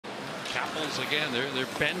Capitals again, they're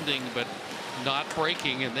bending but not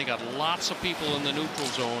breaking, and they got lots of people in the neutral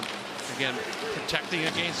zone. Again, protecting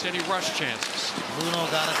against any rush chances. Bruno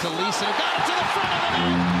got it to Leeson, got it to the front of the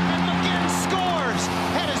net, and McGinn scores.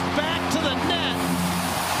 Had his back to the net,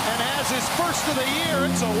 and has his first of the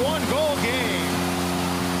year. It's a one-goal game.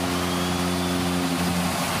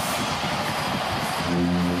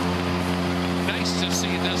 Nice to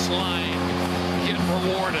see this line get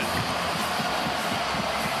rewarded.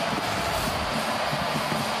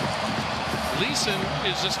 Leeson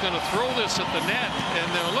is just going to throw this at the net, and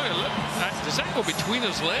look, does that go between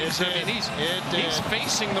his legs? I mean, he's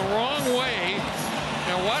facing the wrong way.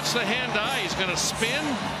 Now watch the hand-eye. He's going to spin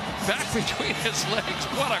back between his legs.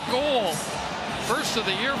 What a goal! First of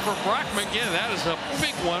the year for Brock McGinn. That is a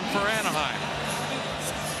big one for Anaheim.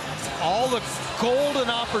 All the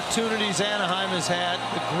golden opportunities Anaheim has had,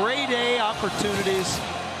 the grade A opportunities,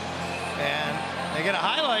 and they get a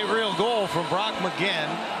highlight reel goal from Brock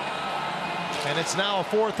McGinn. And it's now a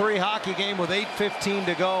 4-3 hockey game with 8:15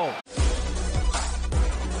 to go.